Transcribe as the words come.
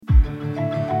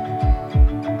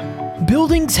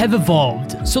Buildings have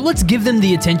evolved, so let's give them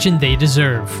the attention they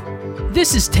deserve.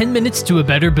 This is 10 Minutes to a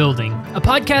Better Building, a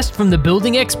podcast from the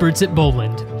building experts at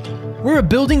Boland. We're a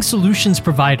building solutions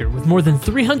provider with more than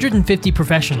 350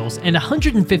 professionals and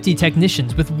 150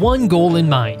 technicians with one goal in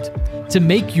mind: to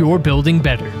make your building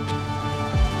better.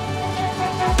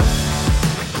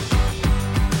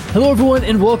 Hello, everyone,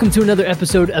 and welcome to another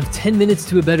episode of 10 Minutes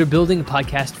to a Better Building, a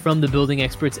podcast from the building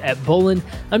experts at Boland.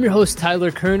 I'm your host, Tyler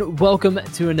Kern. Welcome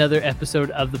to another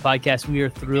episode of the podcast. We are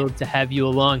thrilled to have you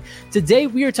along. Today,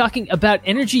 we are talking about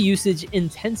energy usage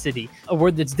intensity, a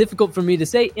word that's difficult for me to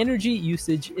say, energy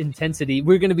usage intensity.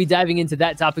 We're going to be diving into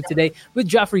that topic today with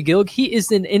Joffrey Gilg. He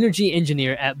is an energy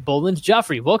engineer at Boland.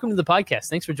 Joffrey, welcome to the podcast.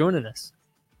 Thanks for joining us.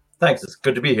 Thanks. It's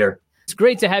good to be here. It's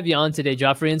great to have you on today,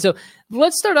 Joffrey. And so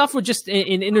let's start off with just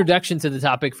an introduction to the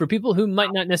topic for people who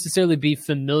might not necessarily be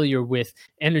familiar with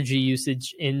energy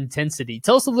usage intensity.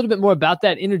 Tell us a little bit more about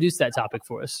that. Introduce that topic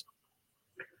for us.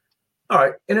 All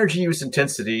right. Energy use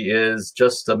intensity is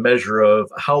just a measure of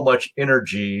how much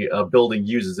energy a building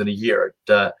uses in a year.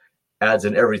 It adds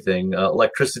in everything: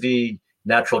 electricity,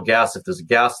 natural gas, if there's a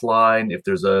gas line, if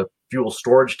there's a fuel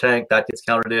storage tank, that gets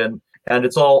counted in. And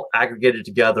it's all aggregated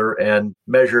together and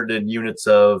measured in units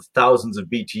of thousands of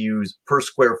BTUs per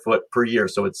square foot per year.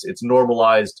 So it's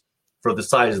normalized for the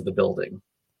size of the building.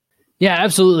 Yeah,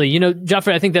 absolutely. You know,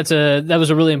 Joffrey, I think that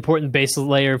was a really important base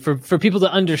layer for people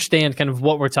to understand kind of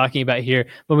what we're talking about here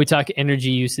when we talk energy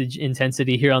usage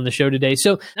intensity here on the show today.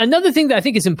 So another thing that I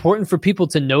think is important for people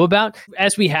to know about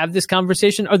as we have this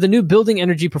conversation are the new Building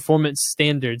Energy Performance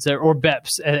Standards, or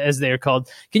BEPS as they are called.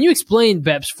 Can you explain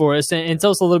BEPS for us and tell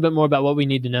us a little bit more about what we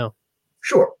need to know?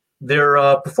 Sure. They're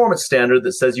a performance standard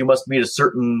that says you must meet a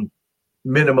certain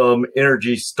minimum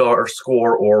Energy Star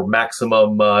score or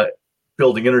maximum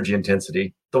building energy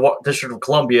intensity. The District of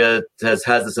Columbia has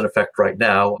this in effect right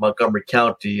now. Montgomery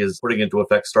County is putting it into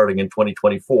effect starting in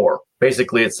 2024.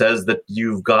 Basically, it says that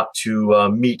you've got to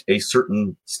meet a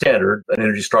certain standard. An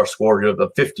Energy Star score of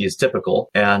 50 is typical.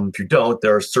 And if you don't,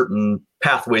 there are certain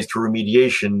pathways to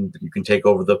remediation that you can take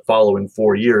over the following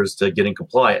 4 years to get in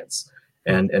compliance.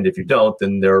 And if you don't,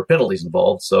 then there are penalties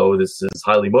involved. So this is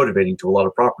highly motivating to a lot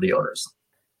of property owners.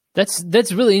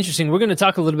 That's really interesting. We're going to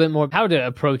talk a little bit more how to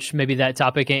approach maybe that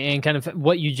topic and kind of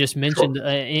what you just mentioned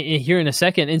here in a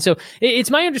second. And so it's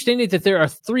my understanding that there are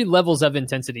 3 levels of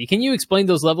intensity. Can you explain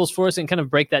those levels for us and kind of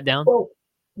break that down? Well,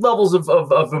 levels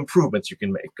of improvements you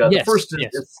can make. The first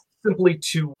is simply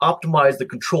to optimize the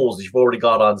controls that you've already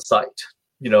got on site.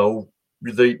 You know,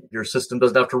 your system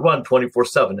doesn't have to run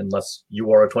 24/7 unless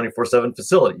you are a 24/7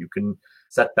 facility. You can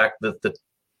set back the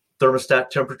thermostat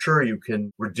temperature, you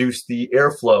can reduce the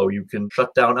airflow, you can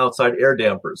shut down outside air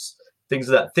dampers, things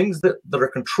that are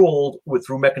controlled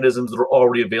through mechanisms that are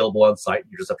already available on site.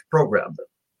 You just have to program them.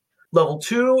 Level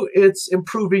 2, it's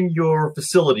improving your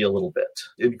facility a little bit,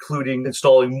 including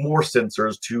installing more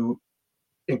sensors to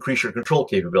increase your control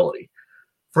capability.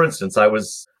 For instance, I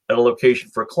was at a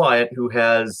location for a client who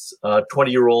has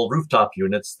 20-year-old rooftop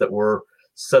units that were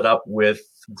set up with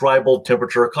dry bulb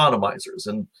temperature economizers,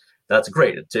 and that's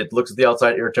great. It looks at the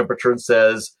outside air temperature and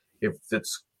says if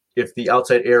the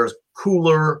outside air is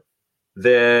cooler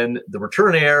than the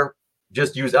return air,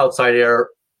 just use outside air,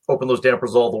 open those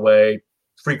dampers all the way,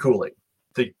 free cooling.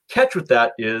 The catch with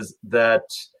that is that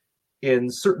in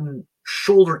certain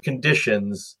shoulder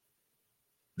conditions,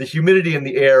 the humidity in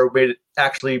the air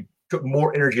actually took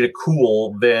more energy to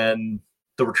cool than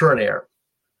the return air.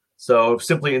 So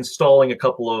simply installing a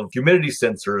couple of humidity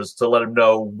sensors to let them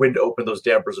know when to open those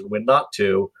dampers and when not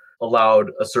to allowed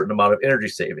a certain amount of energy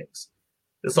savings.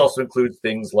 This also includes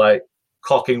things like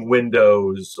caulking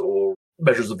windows or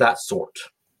measures of that sort,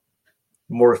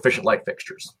 more efficient light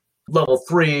fixtures. Level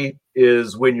 3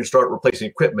 is when you start replacing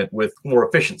equipment with more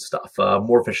efficient stuff,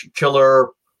 more efficient chiller,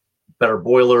 better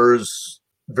boilers,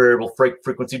 variable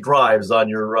frequency drives on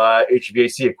your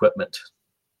HVAC equipment.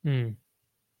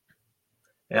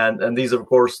 And these are, of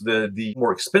course, the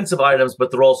more expensive items,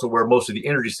 but they're also where most of the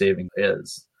energy saving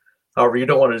is. However, you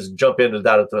don't want to just jump into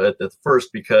that at the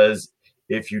first, because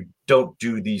if you don't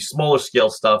do the smaller scale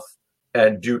stuff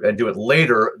and do it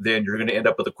later, then you're going to end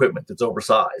up with equipment that's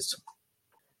oversized.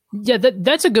 Yeah,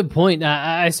 that's a good point,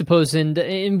 I suppose.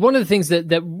 And one of the things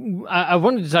that I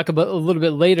wanted to talk about a little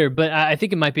bit later, but I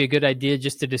think it might be a good idea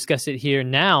just to discuss it here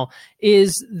now,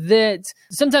 is that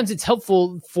sometimes it's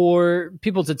helpful for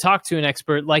people to talk to an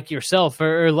expert like yourself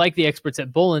or like the experts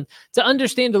at Boland to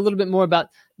understand a little bit more about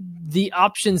the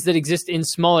options that exist in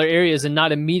smaller areas and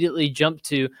not immediately jump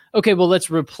to, okay, well, let's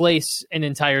replace an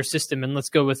entire system and let's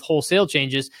go with wholesale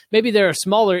changes. Maybe there are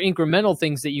smaller incremental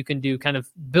things that you can do kind of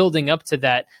building up to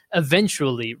that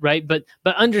eventually, right? But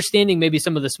understanding maybe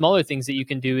some of the smaller things that you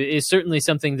can do is certainly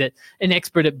something that an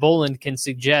expert at Bolin can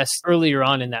suggest earlier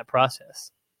on in that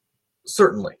process.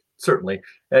 Certainly.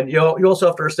 And you also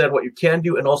have to understand what you can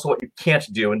do and also what you can't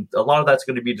do. And a lot of that's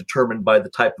going to be determined by the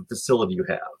type of facility you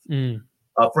have.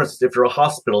 For instance, if you're a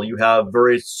hospital, you have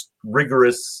very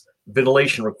rigorous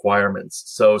ventilation requirements.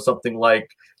 So something like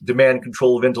demand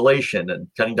control ventilation and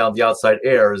cutting down the outside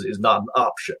air is not an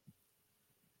option,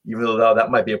 even though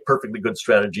that might be a perfectly good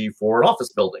strategy for an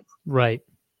office building. Right.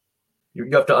 You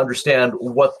have to understand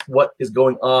what is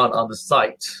going on the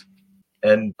site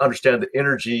and understand that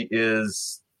energy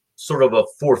is sort of a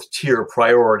fourth tier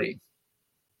priority.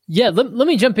 Yeah, let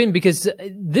me jump in because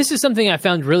this is something I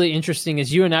found really interesting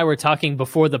as you and I were talking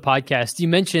before the podcast. You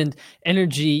mentioned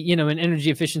energy, and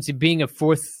energy efficiency being a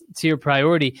fourth tier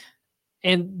priority.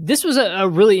 And this was a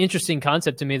really interesting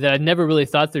concept to me that I'd never really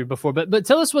thought through before. But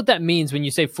tell us what that means when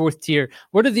you say fourth tier.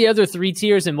 What are the other three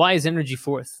tiers and why is energy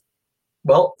fourth?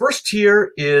 Well, first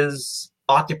tier is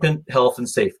occupant health and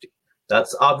safety.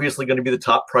 That's obviously going to be the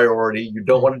top priority. You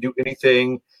don't want to do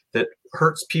anything that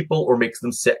hurts people or makes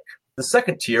them sick. The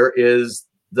second tier is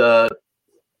the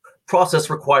process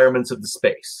requirements of the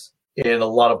space. In a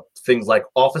lot of things like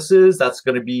offices, that's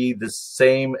going to be the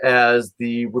same as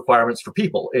the requirements for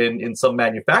people. In some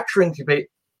manufacturing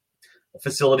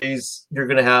facilities, you're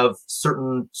going to have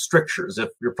certain strictures. If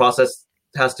your process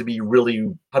has to be really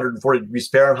 140 degrees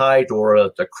Fahrenheit or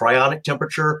a cryonic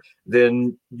temperature,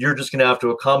 then you're just going to have to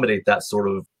accommodate that sort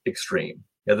of extreme.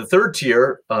 Yeah, the third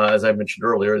tier, as I mentioned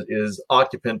earlier, is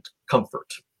occupant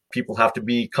comfort. People have to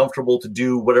be comfortable to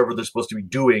do whatever they're supposed to be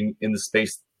doing in the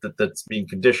space that's being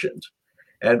conditioned.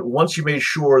 And once you made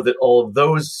sure that all of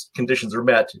those conditions are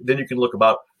met, then you can look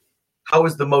about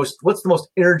what's the most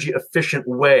energy efficient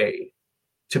way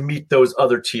to meet those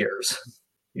other tiers.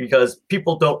 Because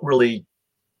people don't really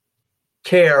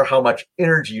care how much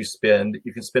energy you spend.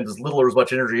 You can spend as little or as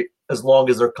much energy as long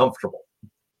as they're comfortable.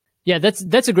 Yeah,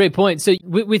 that's a great point. So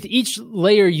with each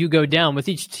layer you go down, with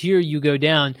each tier you go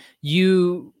down,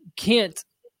 you can't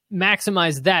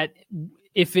maximize that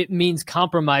if it means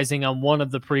compromising on one of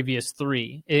the previous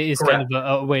three is Correct. Kind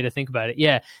of a way to think about it.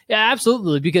 Yeah,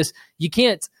 absolutely. Because you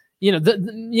can't,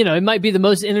 it might be the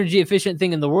most energy efficient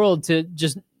thing in the world to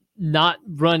just not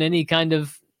run any kind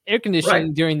of air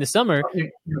conditioning during the summer.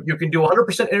 You can do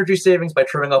 100% energy savings by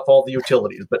turning off all the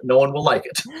utilities, but no one will like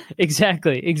it.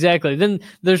 Exactly. Then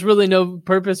there's really no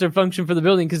purpose or function for the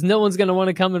building because no one's going to want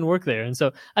to come and work there. And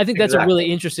so I think that's a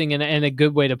really interesting and a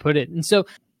good way to put it. And so,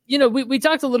 we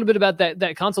talked a little bit about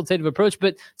that consultative approach,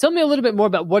 but tell me a little bit more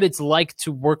about what it's like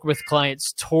to work with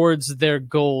clients towards their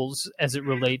goals as it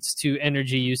relates to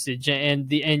energy usage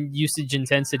and usage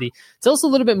intensity. Tell us a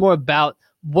little bit more about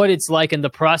what it's like and the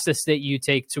process that you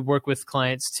take to work with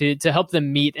clients to help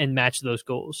them meet and match those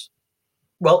goals.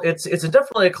 Well, it's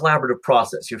definitely a collaborative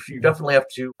process. You definitely have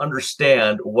to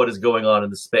understand what is going on in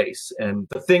the space and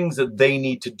the things that they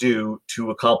need to do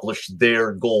to accomplish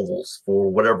their goals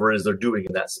for whatever it is they're doing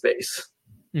in that space.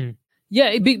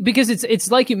 Yeah, because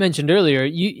it's like you mentioned earlier,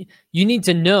 you need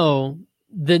to know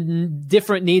the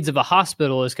different needs of a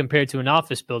hospital as compared to an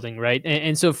office building, right?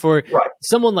 And so for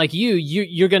someone like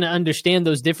you're going to understand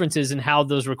those differences and how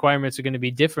those requirements are going to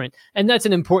be different. And that's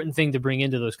an important thing to bring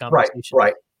into those conversations.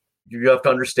 Right. You have to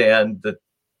understand that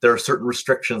there are certain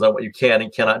restrictions on what you can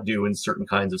and cannot do in certain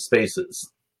kinds of spaces.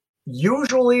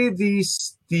 Usually the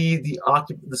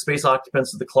space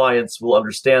occupants of the clients will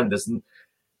understand this, and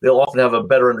they'll often have a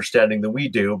better understanding than we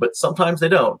do, but sometimes they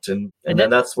don't. And then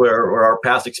that's where our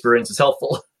past experience is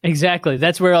helpful. Exactly.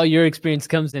 That's where all your experience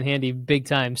comes in handy big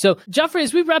time. So, Geoffrey,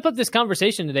 as we wrap up this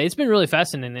conversation today, it's been really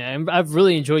fascinating. I've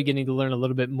really enjoyed getting to learn a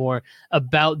little bit more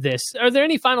about this. Are there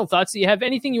any final thoughts that you have?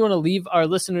 Anything you want to leave our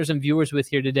listeners and viewers with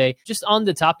here today, just on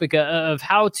the topic of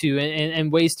how to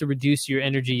and ways to reduce your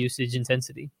energy usage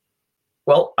intensity?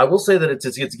 Well, I will say that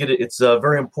it's a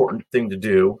very important thing to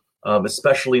do.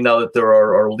 Especially now that there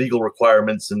are legal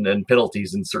requirements and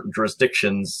penalties in certain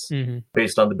jurisdictions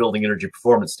based on the building energy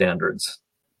performance standards.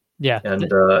 Yeah,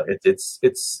 and it's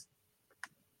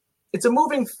a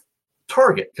moving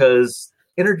target because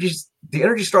the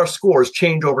Energy Star scores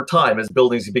change over time as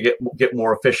buildings get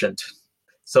more efficient.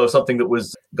 So something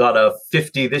that got a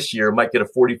 50 this year might get a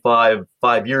 45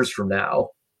 5 years from now,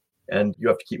 and you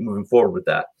have to keep moving forward with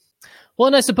that. Well,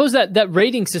 and I suppose that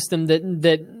rating system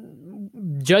that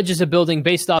judges a building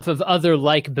based off of other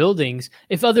like buildings.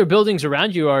 If other buildings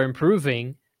around you are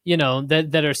improving,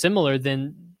 that are similar,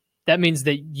 then that means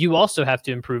that you also have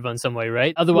to improve on some way,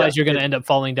 right? Otherwise, you're going to end up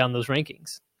falling down those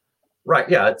rankings. Right.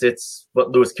 Yeah. It's what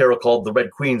Lewis Carroll called the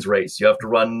Red Queen's race. You have to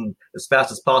run as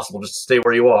fast as possible just to stay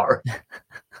where you are.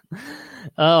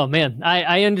 Oh man,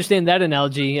 I understand that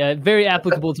analogy. Very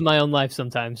applicable to my own life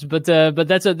sometimes. But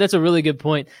that's a really good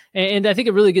point, and I think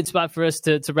a really good spot for us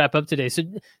to wrap up today. So,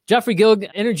 Joffrey Gilg,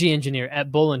 energy engineer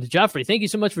at Bolland. Joffrey, thank you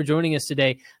so much for joining us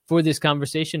today for this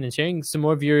conversation and sharing some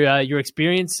more of your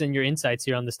experience and your insights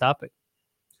here on this topic.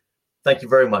 Thank you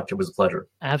very much. It was a pleasure.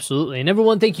 Absolutely. And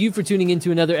everyone, thank you for tuning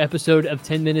into another episode of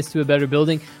 10 Minutes to a Better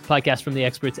Building, podcast from the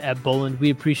experts at Bolland. We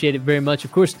appreciate it very much.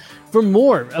 Of course, for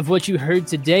more of what you heard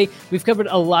today, we've covered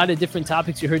a lot of different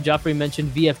topics. You heard Joffrey mention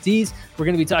VFDs. We're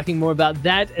going to be talking more about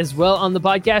that as well on the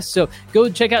podcast. So go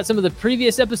check out some of the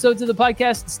previous episodes of the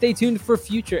podcast. Stay tuned for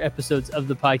future episodes of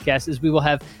the podcast, as we will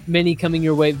have many coming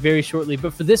your way very shortly.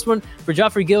 But for this one, for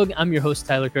Joffrey Gilg, I'm your host,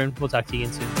 Tyler Kern. We'll talk to you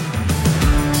again soon.